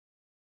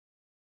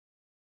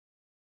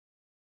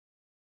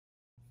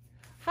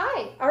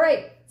Hi, all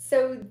right,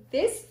 so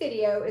this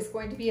video is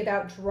going to be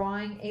about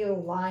drawing a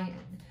lion.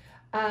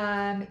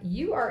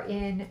 You are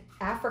in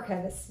Africa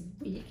this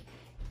week,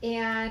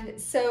 and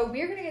so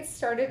we're gonna get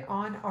started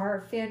on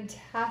our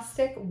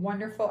fantastic,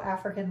 wonderful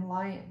African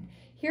lion.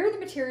 Here are the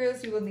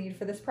materials you will need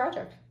for this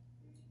project.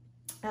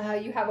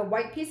 You have a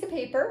white piece of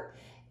paper,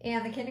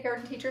 and the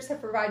kindergarten teachers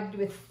have provided you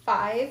with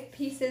 5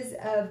 pieces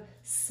of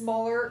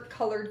smaller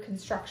colored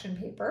construction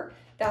paper.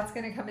 That's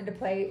going to come into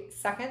play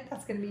second.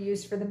 That's going to be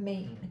used for the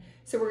mane.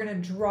 So we're going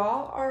to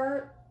draw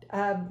our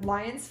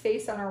lion's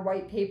face on our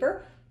white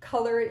paper,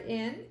 color it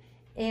in,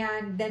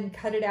 and then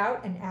cut it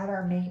out and add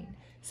our mane.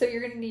 So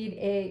you're going to need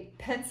a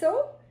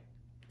pencil,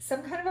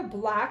 some kind of a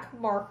black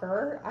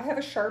marker. I have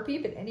a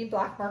Sharpie, but any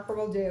black marker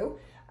will do.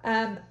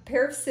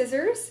 Pair of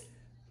scissors,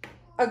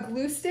 a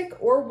glue stick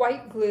or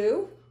white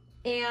glue,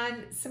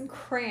 and some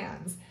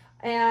crayons.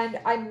 And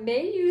I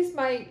may use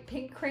my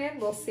pink crayon,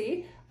 we'll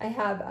see. I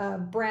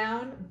have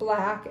brown,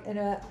 black, and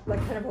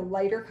kind of a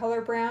lighter color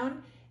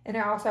brown, and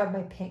I also have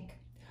my pink.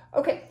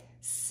 Okay,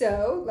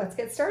 so let's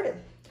get started.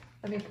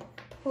 Let me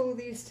pull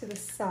these to the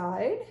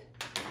side.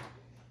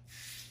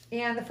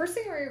 And the first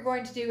thing we're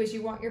going to do is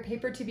you want your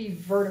paper to be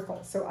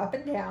vertical, so up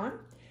and down.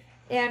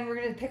 And we're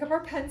gonna pick up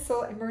our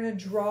pencil and we're gonna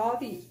draw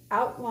the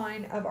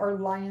outline of our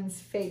lion's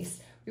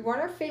face. We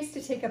want our face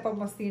to take up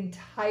almost the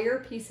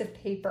entire piece of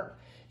paper.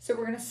 So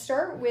we're gonna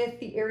start with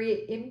the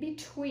area in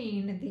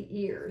between the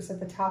ears at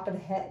the top of the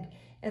head.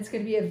 And it's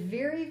gonna be a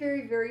very,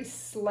 very, very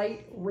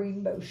slight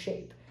rainbow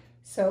shape.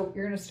 So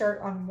you're gonna start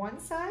on one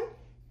side,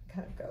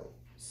 kind of go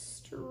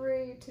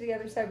straight to the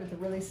other side with a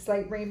really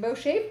slight rainbow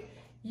shape.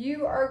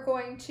 You are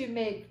going to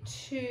make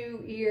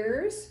 2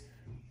 ears,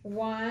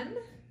 1,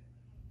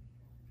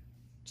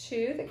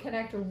 2 that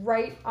connect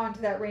right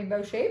onto that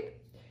rainbow shape.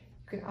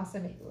 You can also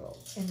make a little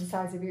in the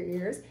sides of your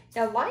ears.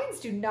 Now, lions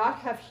do not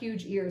have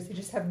huge ears. They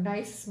just have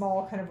nice,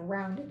 small, kind of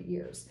rounded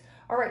ears.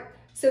 All right,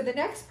 so the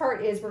next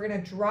part is we're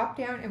gonna drop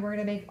down and we're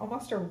gonna make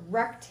almost a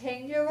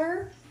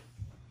rectangular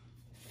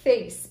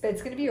face, but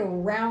it's gonna be a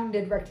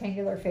rounded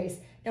rectangular face.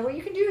 Now, what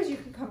you can do is you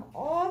can come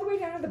all the way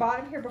down to the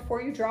bottom here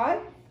before you draw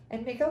it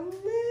and make a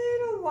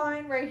little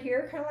line right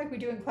here, kind of like we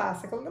do in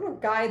class, like a little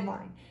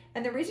guideline.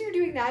 And the reason you're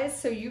doing that is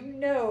so you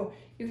know,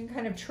 you can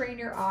kind of train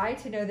your eye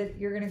to know that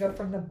you're gonna go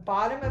from the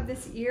bottom of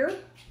this ear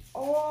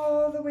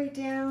all the way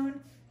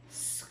down,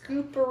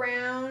 scoop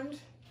around,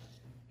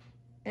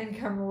 and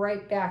come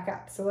right back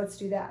up. So let's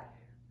do that.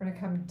 We're gonna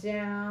come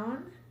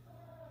down,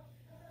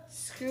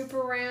 scoop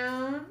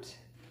around,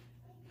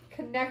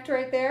 connect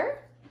right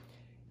there.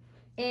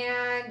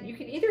 And you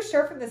can either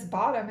start from this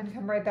bottom and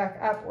come right back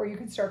up, or you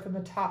can start from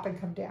the top and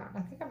come down.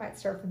 I think I might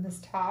start from this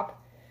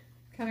top.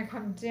 Kind of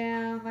come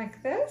down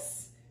like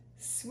this,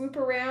 swoop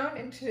around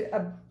into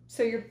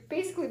so you're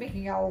basically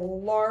making a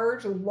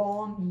large,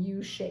 long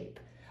U shape.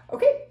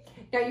 Okay,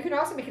 now you can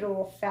also make it a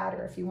little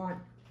fatter if you want.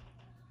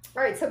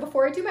 All right, so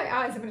before I do my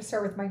eyes, I'm gonna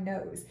start with my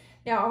nose.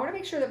 Now I wanna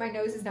make sure that my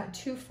nose is not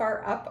too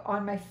far up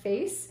on my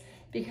face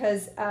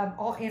because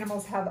all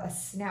animals have a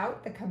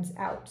snout that comes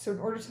out. So in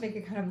order to make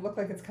it kind of look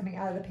like it's coming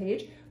out of the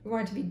page, we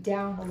want it to be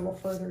down a little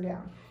further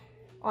down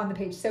on the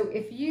page. So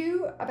if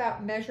you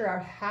about measure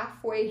out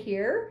halfway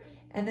here,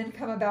 and then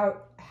come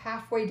about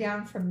halfway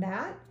down from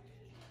that,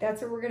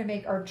 that's where we're gonna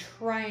make our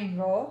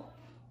triangle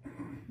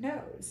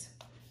nose.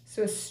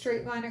 So a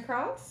straight line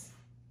across,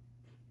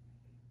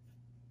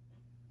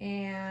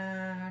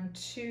 and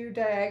 2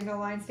 diagonal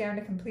lines down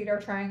to complete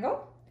our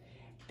triangle.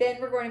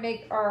 Then we're going to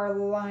make our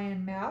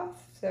lion mouth.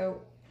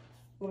 So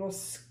a little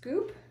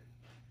scoop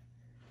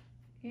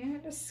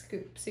and a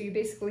scoop. So you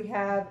basically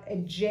have a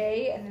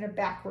J and then a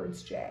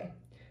backwards J.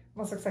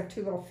 Almost looks like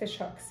 2 little fish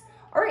hooks.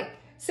 All right.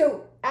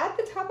 So at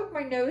the top of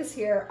my nose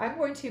here, I'm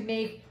going to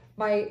make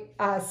my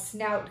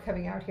snout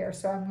coming out here.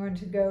 So I'm going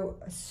to go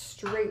a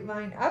straight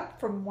line up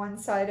from one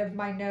side of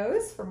my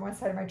nose, from one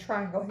side of my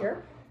triangle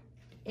here,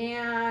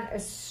 and a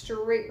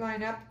straight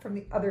line up from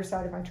the other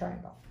side of my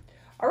triangle.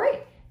 All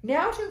right,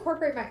 now to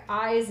incorporate my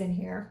eyes in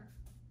here,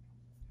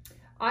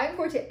 I'm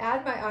going to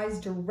add my eyes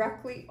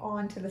directly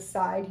onto the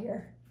side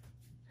here.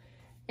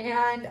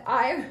 And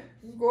I'm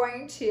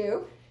going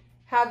to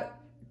have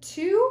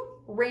 2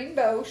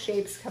 rainbow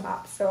shapes come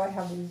up. So I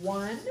have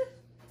 1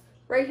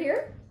 right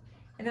here,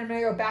 and then I'm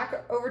gonna go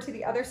back over to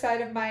the other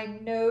side of my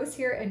nose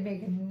here and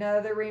make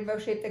another rainbow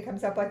shape that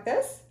comes up like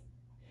this.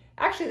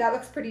 Actually, that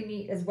looks pretty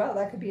neat as well.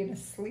 That could be an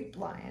asleep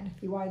lion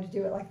if you wanted to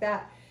do it like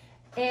that.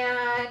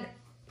 And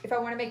if I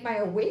wanna make my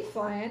awake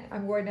lion,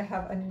 I'm going to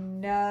have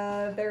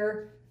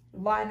another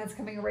line that's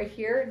coming right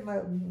here, and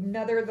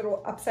another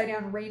little upside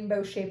down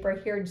rainbow shape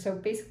right here. And so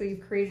basically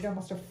you've created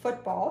almost a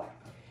football.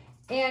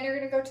 And you're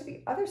gonna go to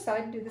the other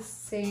side and do the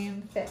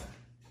same thing.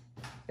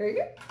 There you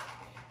go.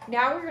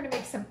 Now we're gonna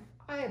make some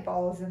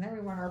eyeballs in there. We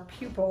want our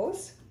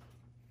pupils.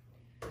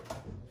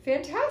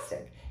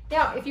 Fantastic.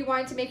 Now, if you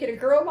wanted to make it a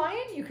girl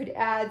lion, you could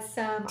add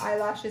some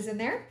eyelashes in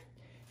there.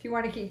 If you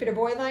want to keep it a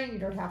boy lion, you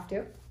don't have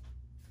to.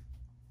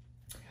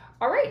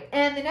 All right,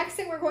 and the next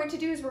thing we're going to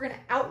do is we're gonna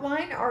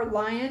outline our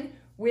lion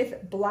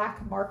with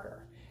black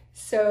marker.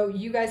 So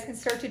you guys can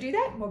start to do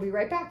that and we'll be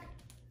right back.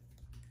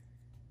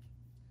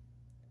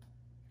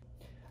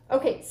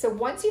 Okay, so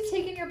once you've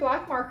taken your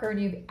black marker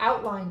and you've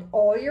outlined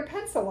all your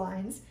pencil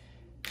lines,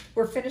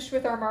 we're finished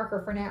with our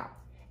marker for now.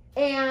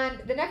 And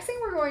the next thing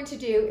we're going to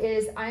do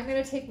is I'm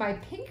going to take my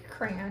pink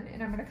crayon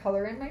and I'm going to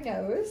color in my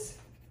nose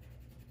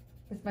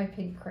with my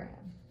pink crayon.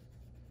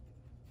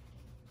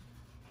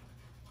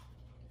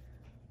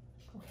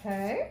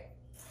 Okay.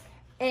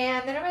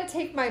 And then I'm going to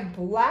take my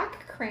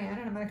black crayon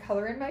and I'm going to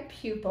color in my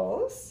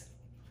pupils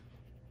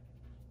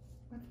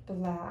with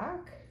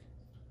black.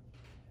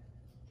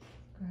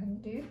 Go ahead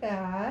and do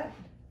that.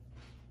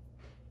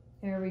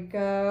 There we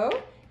go.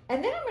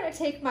 And then I'm going to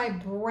take my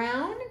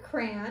brown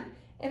crayon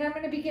and I'm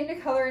going to begin to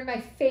color in my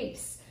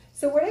face.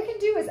 So what I can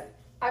do is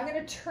I'm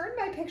going to turn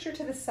my picture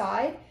to the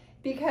side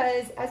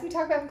because as we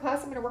talk about in class,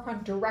 I'm going to work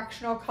on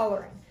directional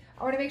coloring.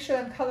 I want to make sure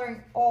that I'm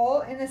coloring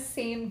all in the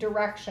same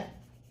direction.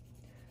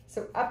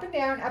 So up and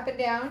down, up and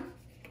down.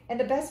 And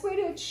the best way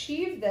to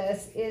achieve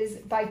this is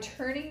by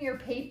turning your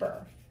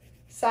paper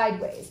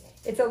sideways.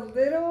 It's a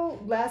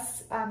little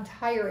less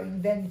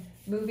tiring than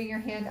moving your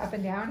hand up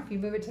and down. If you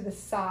move it to the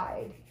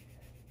side,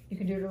 you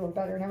can do it a little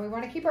better. Now we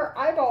want to keep our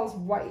eyeballs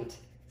white.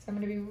 So I'm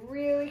going to be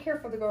really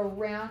careful to go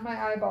around my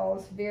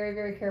eyeballs, very,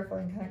 very careful,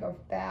 and kind of go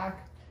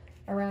back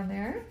around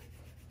there.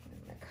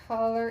 I'm going to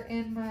color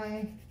in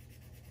my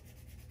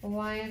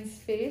lion's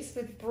face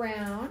with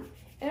brown.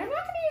 And I'm not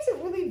going to use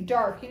it really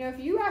dark. You know, if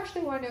you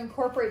actually want to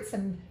incorporate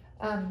some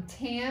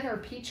tan or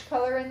peach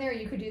color in there,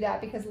 you could do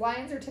that because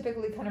lions are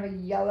typically kind of a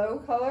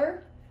yellow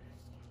color,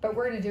 but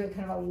we're going to do it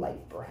kind of a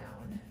light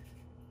brown.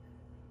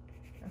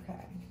 Okay.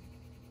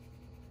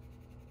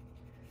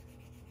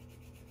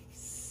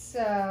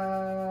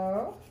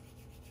 So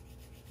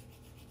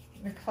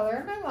I'm going to color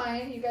in my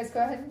lion. You guys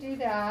go ahead and do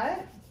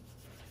that.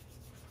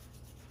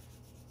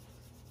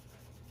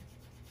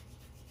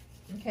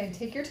 Okay,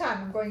 take your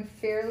time. I'm going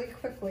fairly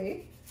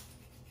quickly,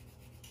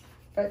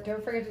 but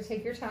don't forget to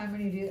take your time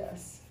when you do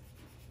this.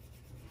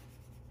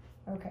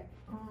 Okay,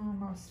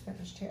 almost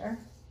finished here.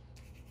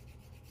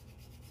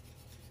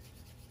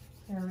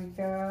 There we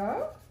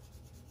go.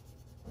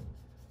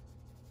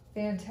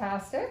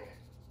 Fantastic.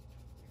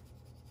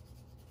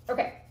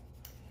 Okay,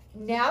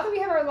 now that we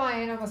have our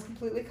lion almost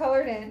completely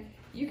colored in,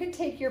 you can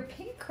take your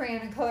pink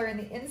crayon and color in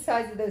the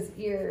insides of those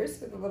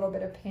ears with a little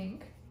bit of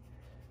pink.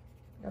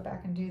 Go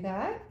back and do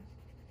that.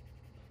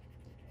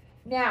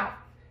 Now,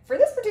 for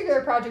this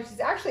particular project,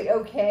 it's actually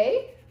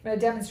okay. I'm going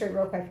to demonstrate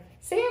real quick.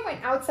 Say I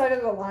went outside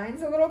of the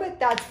lines a little bit,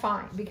 that's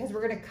fine because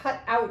we're going to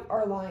cut out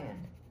our lion.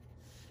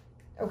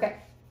 Okay.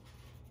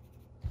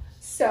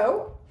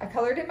 So I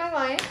colored in my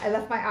lion. I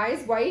left my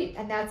eyes white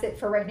and that's it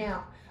for right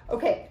now.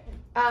 Okay.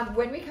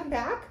 When we come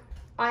back,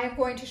 I am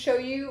going to show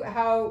you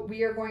how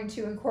we are going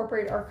to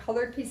incorporate our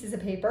colored pieces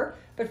of paper.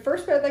 But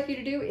first, what I'd like you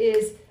to do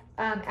is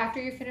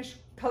after you finish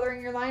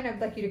coloring your lion, I'd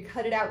like you to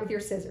cut it out with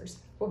your scissors.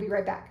 We'll be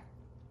right back.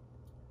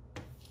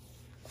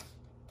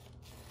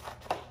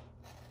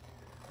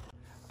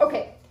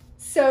 Okay,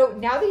 so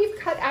now that you've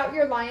cut out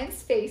your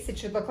lion's face, it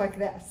should look like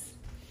this.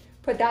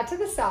 Put that to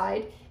the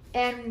side,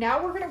 and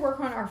now we're going to work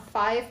on our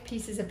 5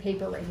 pieces of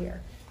paper right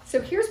here. So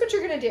here's what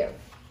you're going to do,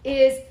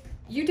 is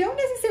you don't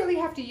necessarily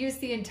have to use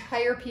the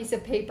entire piece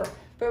of paper,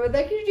 but what I'd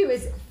like you to do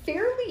is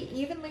fairly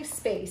evenly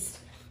spaced.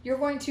 You're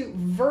going to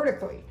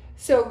vertically.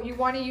 So you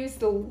want to use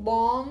the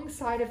long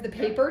side of the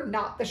paper,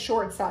 not the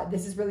short side.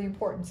 This is really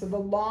important. So the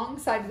long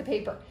side of the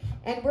paper.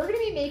 And we're going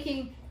to be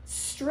making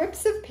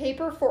strips of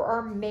paper for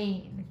our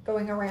mane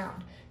going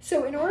around.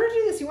 So in order to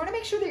do this, you want to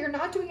make sure that you're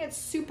not doing it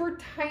super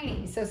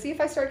tiny. So see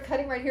if I started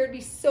cutting right here, it'd be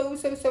so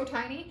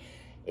tiny.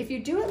 If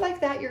you do it like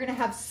that, you're going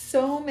to have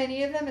so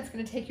many of them, it's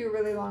going to take you a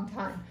really long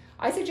time.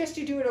 I suggest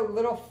you do it a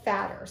little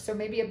fatter. So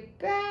maybe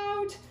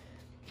about,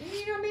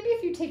 you know, maybe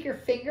if you take your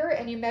finger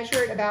and you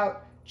measure it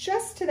about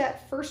just to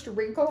that first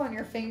wrinkle on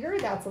your finger,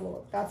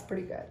 that's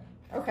pretty good.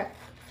 Okay.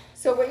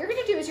 So what you're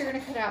going to do is you're going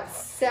to cut out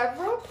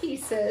several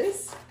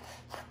pieces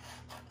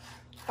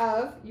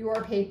of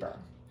your paper.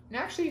 And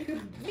actually you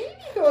could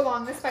maybe go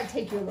along, this might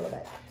take you a little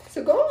bit.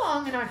 So go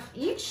along and on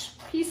each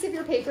piece of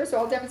your paper, so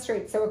I'll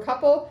demonstrate. So a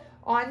couple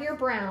on your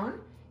brown,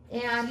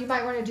 and you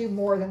might want to do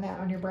more than that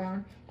on your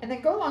brown. And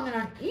then go along and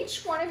on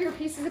each one of your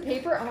pieces of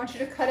paper, I want you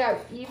to cut out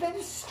even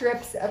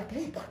strips of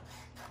paper.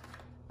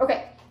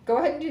 Okay, go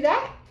ahead and do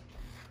that.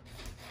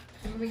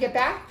 And when we get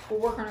back, we'll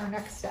work on our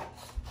next step.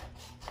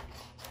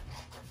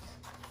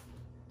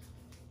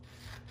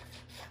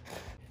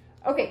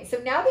 Okay, so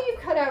now that you've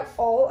cut out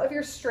all of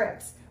your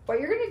strips, what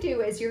you're going to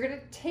do is you're going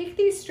to take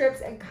these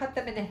strips and cut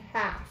them in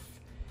half.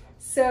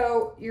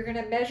 So you're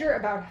going to measure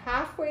about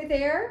halfway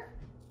there,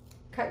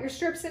 cut your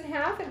strips in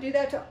half, and do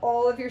that to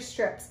all of your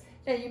strips.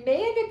 Now you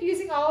may end up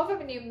using all of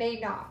them and you may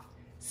not.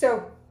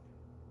 So,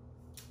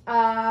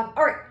 all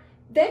right,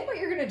 then what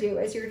you're going to do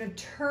is you're going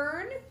to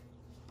turn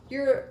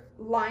your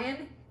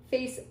lion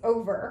face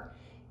over,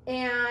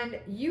 and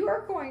you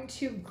are going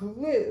to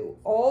glue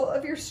all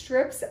of your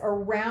strips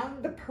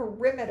around the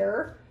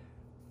perimeter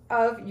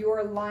of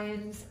your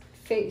lion's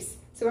face.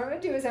 So what I'm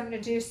going to do is I'm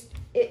going to do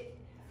it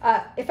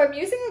If I'm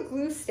using a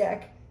glue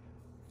stick,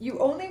 you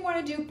only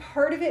want to do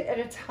part of it at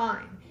a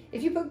time.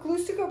 If you put glue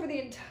stick over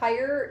the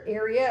entire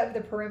area of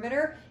the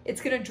perimeter,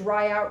 it's going to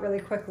dry out really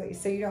quickly,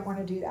 so you don't want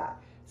to do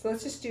that. So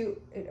let's just do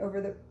it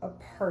over a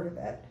part of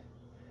it.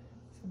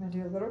 So I'm going to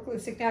do a little glue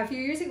stick. Now, if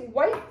you're using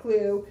white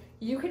glue,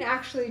 you can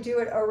actually do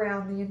it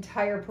around the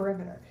entire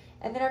perimeter.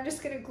 And then I'm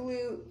just going to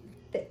glue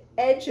the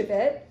edge of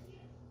it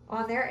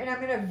on there, and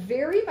I'm going to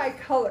vary my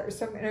colors.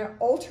 So I'm going to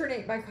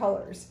alternate my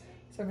colors.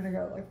 So I'm going to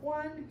go like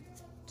 1,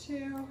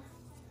 2,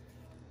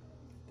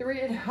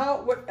 3, and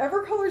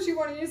whatever colors you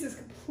want to use is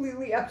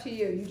completely up to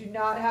you. You do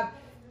not have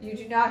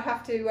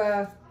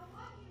to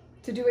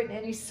do it in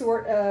any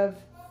sort of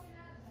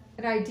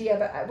an idea.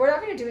 But what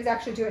I'm going to do is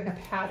actually do it in a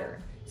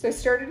pattern. So I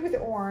started with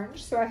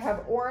orange. So I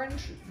have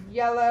orange,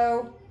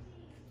 yellow.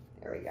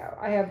 There we go.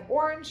 I have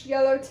orange,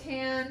 yellow,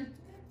 tan,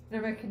 and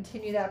I'm going to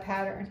continue that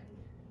pattern.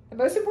 The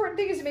most important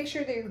thing is to make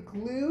sure that your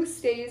glue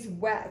stays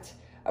wet.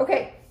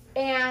 Okay,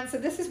 and so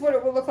this is what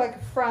it will look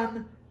like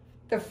from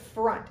the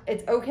front.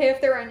 It's okay if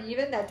they're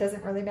uneven. That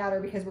doesn't really matter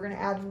because we're going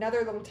to add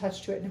another little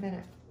touch to it in a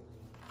minute.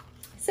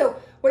 So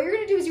what you're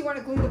going to do is you want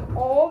to glue them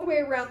all the way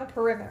around the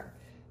perimeter.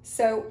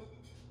 So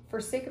for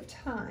sake of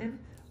time,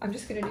 I'm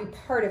just going to do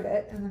part of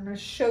it, and then I'm going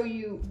to show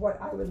you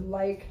what I would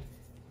like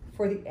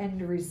for the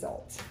end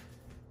result.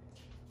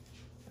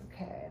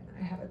 Okay, and then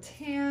I have a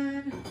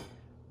tan. I'm going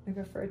to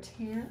go for a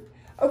tan.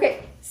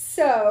 Okay,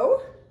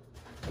 so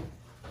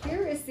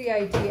here is the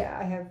idea.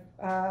 I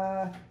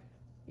have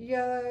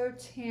yellow,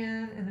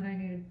 tan, and then I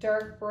need a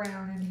dark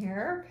brown in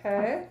here,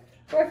 okay?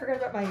 Oh, I forgot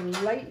about my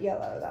light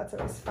yellow. That's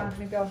always fun.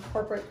 Maybe I'll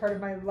incorporate part of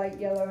my light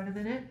yellow in a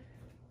minute.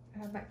 I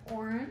have my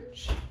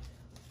orange. I'm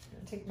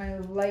gonna take my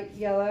light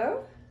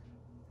yellow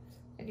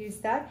and use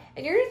that.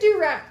 And you're gonna do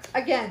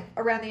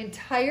around the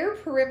entire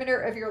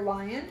perimeter of your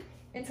lion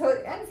until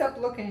it ends up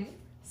looking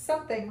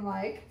something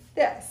like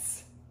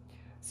this.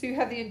 So you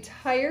have the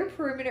entire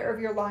perimeter of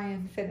your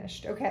lion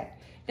finished. Okay,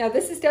 now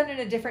this is done in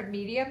a different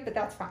medium, but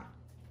that's fine.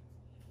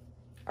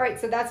 All right,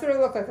 so that's what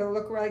it'll look like. It'll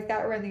look like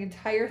that around the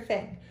entire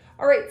thing.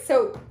 All right,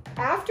 so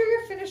after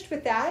you're finished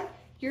with that,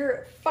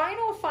 your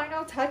final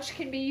touch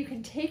can be you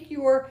can take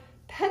your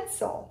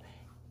pencil,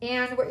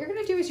 and what you're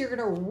gonna do is you're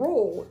gonna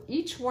roll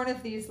each one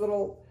of these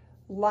little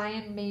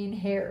lion mane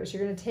hairs.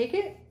 You're gonna take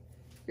it,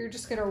 you're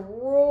just gonna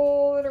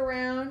roll it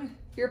around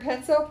your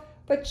pencil,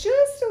 but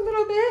just a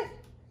little bit.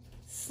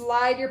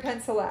 Slide your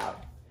pencil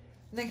out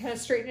and then kind of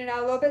straighten it out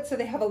a little bit so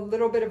they have a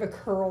little bit of a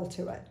curl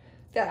to it.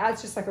 That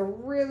adds just like a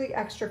really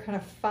extra kind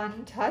of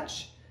fun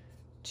touch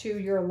to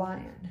your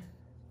lion.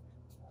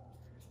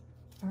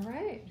 All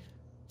right,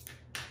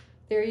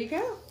 there you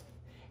go.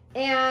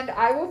 And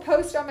I will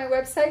post on my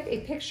website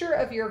a picture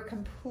of your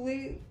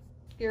completed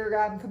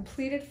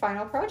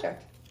final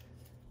project.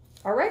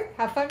 All right,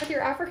 have fun with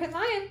your African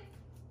lion.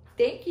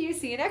 Thank you,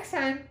 see you next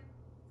time.